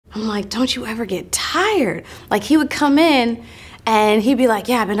I'm like, don't you ever get tired? Like, he would come in and he'd be like,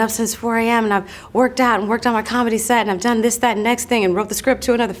 yeah, I've been up since 4 a.m. and I've worked out and worked on my comedy set and I've done this, that, and next thing and wrote the script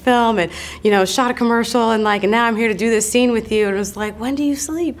to another film and, you know, shot a commercial and like, and now I'm here to do this scene with you. And it was like, when do you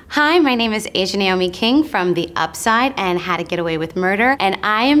sleep? Hi, my name is Naomi King from The Upside and How to Get Away with Murder. And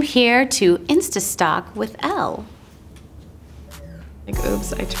I am here to Insta-Stalk with ELLE. Like,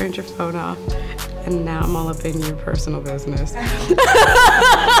 oops, I turned your phone off and now I'm all up in your personal business.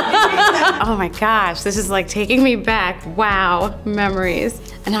 Oh my gosh, this is like taking me back. Wow, memories.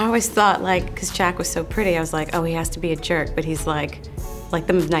 And I always thought, like, because Jack was so pretty, I was like, oh, he has to be a jerk, but he's like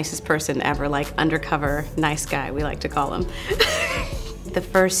the nicest person ever, like undercover nice guy, we like to call him. The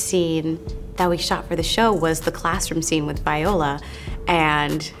first scene that we shot for the show was the classroom scene with Viola,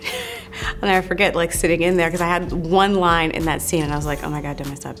 and I'll never forget, like, sitting in there, because I had one line in that scene, and I was like, oh my God, don't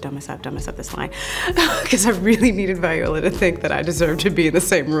mess up this line. Because I really needed Viola to think that I deserved to be in the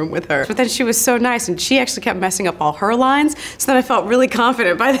same room with her. But then she was so nice, and she actually kept messing up all her lines, so then I felt really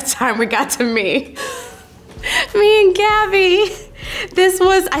confident by the time we got to me. Me and Gabby. This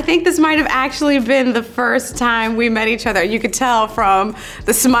was, I think this might have actually been the first time we met each other. You could tell from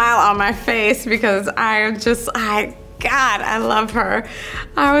the smile on my face, because God, I love her.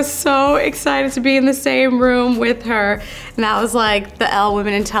 I was so excited to be in the same room with her. And that was like the ELLE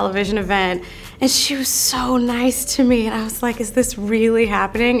Women in Television event. And she was so nice to me. And I was like, is this really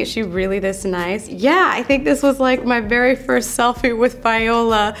happening? Is she really this nice? Yeah, I think this was like my very first selfie with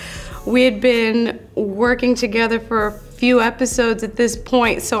Viola. We had been working together for a few episodes at this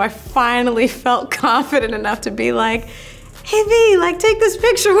point, so I finally felt confident enough to be like, hey V, like, take this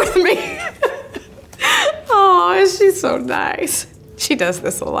picture with me. Oh, she's so nice. She does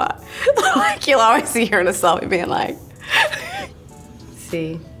this a lot. Like, you'll always see her in a selfie being like,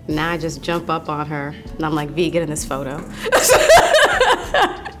 see, now I just jump up on her and I'm like, V, get in this photo.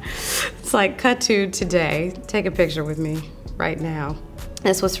 It's like, cut to today, take a picture with me right now.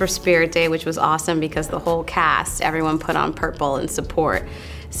 This was for Spirit Day, which was awesome because the whole cast, everyone put on purple in support.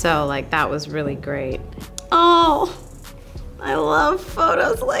 So like, that was really great. Oh, I love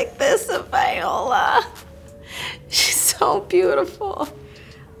photos like this of Viola. She's so beautiful.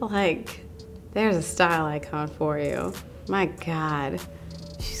 Like, there's a style icon for you. My God,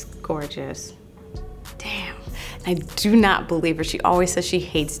 she's gorgeous. Damn. I do not believe her. She always says she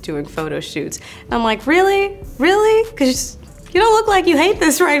hates doing photo shoots. And I'm like, really? Really? Because you don't look like you hate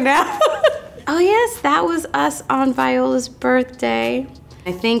this right now. Oh yes, that was us on Viola's birthday.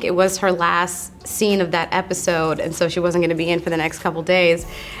 I think it was her last scene of that episode, and so she wasn't gonna be in for the next couple days.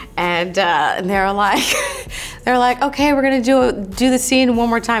 And they were like, okay, we're gonna do the scene one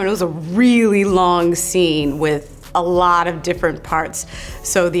more time. And it was a really long scene with a lot of different parts.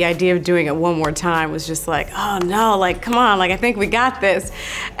 So the idea of doing it one more time was just like, oh no, like, come on, like, I think we got this.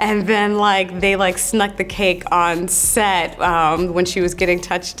 And then like, they like snuck the cake on set when she was getting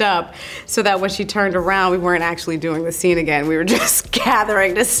touched up, so that when she turned around, we weren't actually doing the scene again. We were just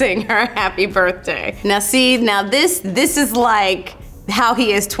gathering to sing her happy birthday. Now see, now this is like how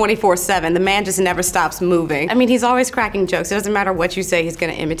he is 24/7. The man just never stops moving. I mean, he's always cracking jokes. It doesn't matter what you say, he's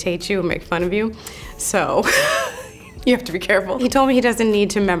gonna imitate you and make fun of you. So, you have to be careful. He told me he doesn't need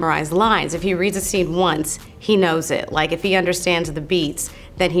to memorize lines. If he reads a scene once, he knows it. Like, if he understands the beats,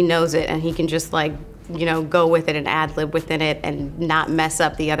 then he knows it, and he can just like, you know, go with it and ad-lib within it and not mess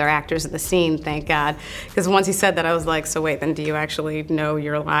up the other actors in the scene, thank God. Because once he said that, I was like, so wait, then do you actually know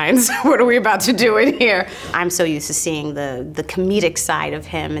your lines? What are we about to do in here? I'm so used to seeing the comedic side of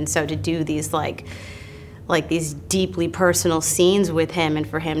him, and so to do these like these deeply personal scenes with him, and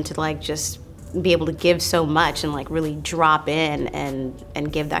for him to like just be able to give so much and like really drop in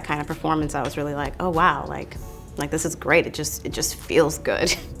and give that kind of performance, I was really like, oh wow, like this is great. It just feels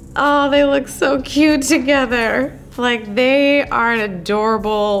good. Oh, they look so cute together. Like, they are an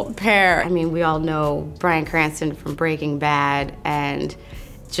adorable pair. I mean, we all know Bryan Cranston from Breaking Bad, and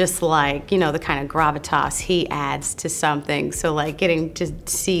just like, you know, the kind of gravitas he adds to something. So like, getting to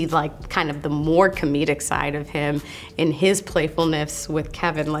see like kind of the more comedic side of him in his playfulness with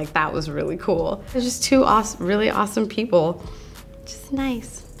Kevin, like, that was really cool. They're just two really awesome people. Just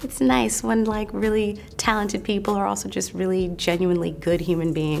nice. It's nice when like really talented people are also just really genuinely good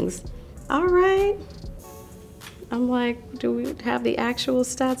human beings. All right. I'm like, do we have the actual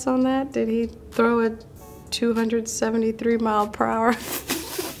stats on that? Did he throw a 273-mile-per-hour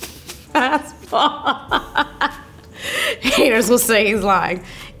fastball? Haters will say he's lying.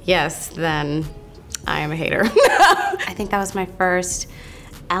 Yes, then I am a hater. I think that was my first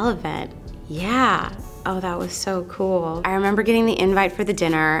ELLE event. Yeah. Oh, that was so cool. I remember getting the invite for the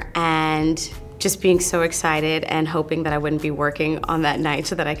dinner, and just being so excited and hoping that I wouldn't be working on that night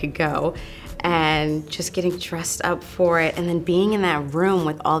so that I could go, and just getting dressed up for it, and then being in that room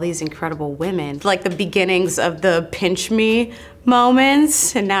with all these incredible women. Like the beginnings of the pinch me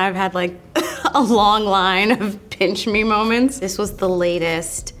moments, and now I've had like a long line of pinch me moments. This was the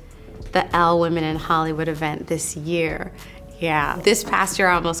latest, the ELLE Women in Hollywood event this year. Yeah, this past year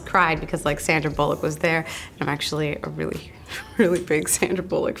I almost cried because like Sandra Bullock was there, and I'm actually a really big Sandra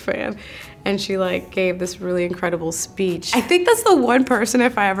Bullock fan, and she like gave this really incredible speech. I think that's the one person,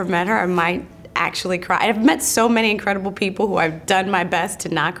 if I ever met her, I might actually cry. I've met so many incredible people who I've done my best to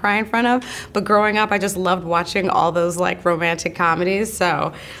not cry in front of, but growing up I just loved watching all those like romantic comedies,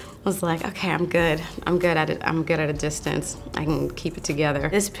 so I was like, okay, I'm good at it. I'm good at a distance. I can keep it together.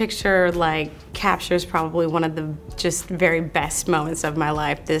 This picture like captures probably one of the just very best moments of my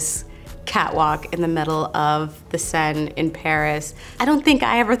life. This catwalk in the middle of the Seine in Paris. I don't think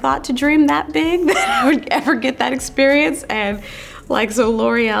I ever thought to dream that big that I would ever get that experience. And like, so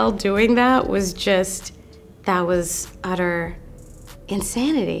L'Oreal doing that was just, that was utter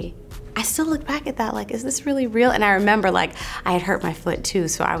insanity. I still look back at that like, is this really real? And I remember like, I had hurt my foot too,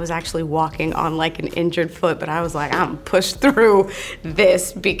 so I was actually walking on like an injured foot, but I was like, I'm pushed through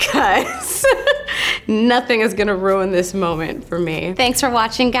this because nothing is gonna ruin this moment for me. Thanks for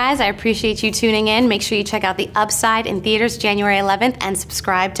watching, guys. I appreciate you tuning in. Make sure you check out The Upside in theaters January 11th and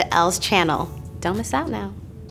subscribe to ELLE's channel. Don't miss out now.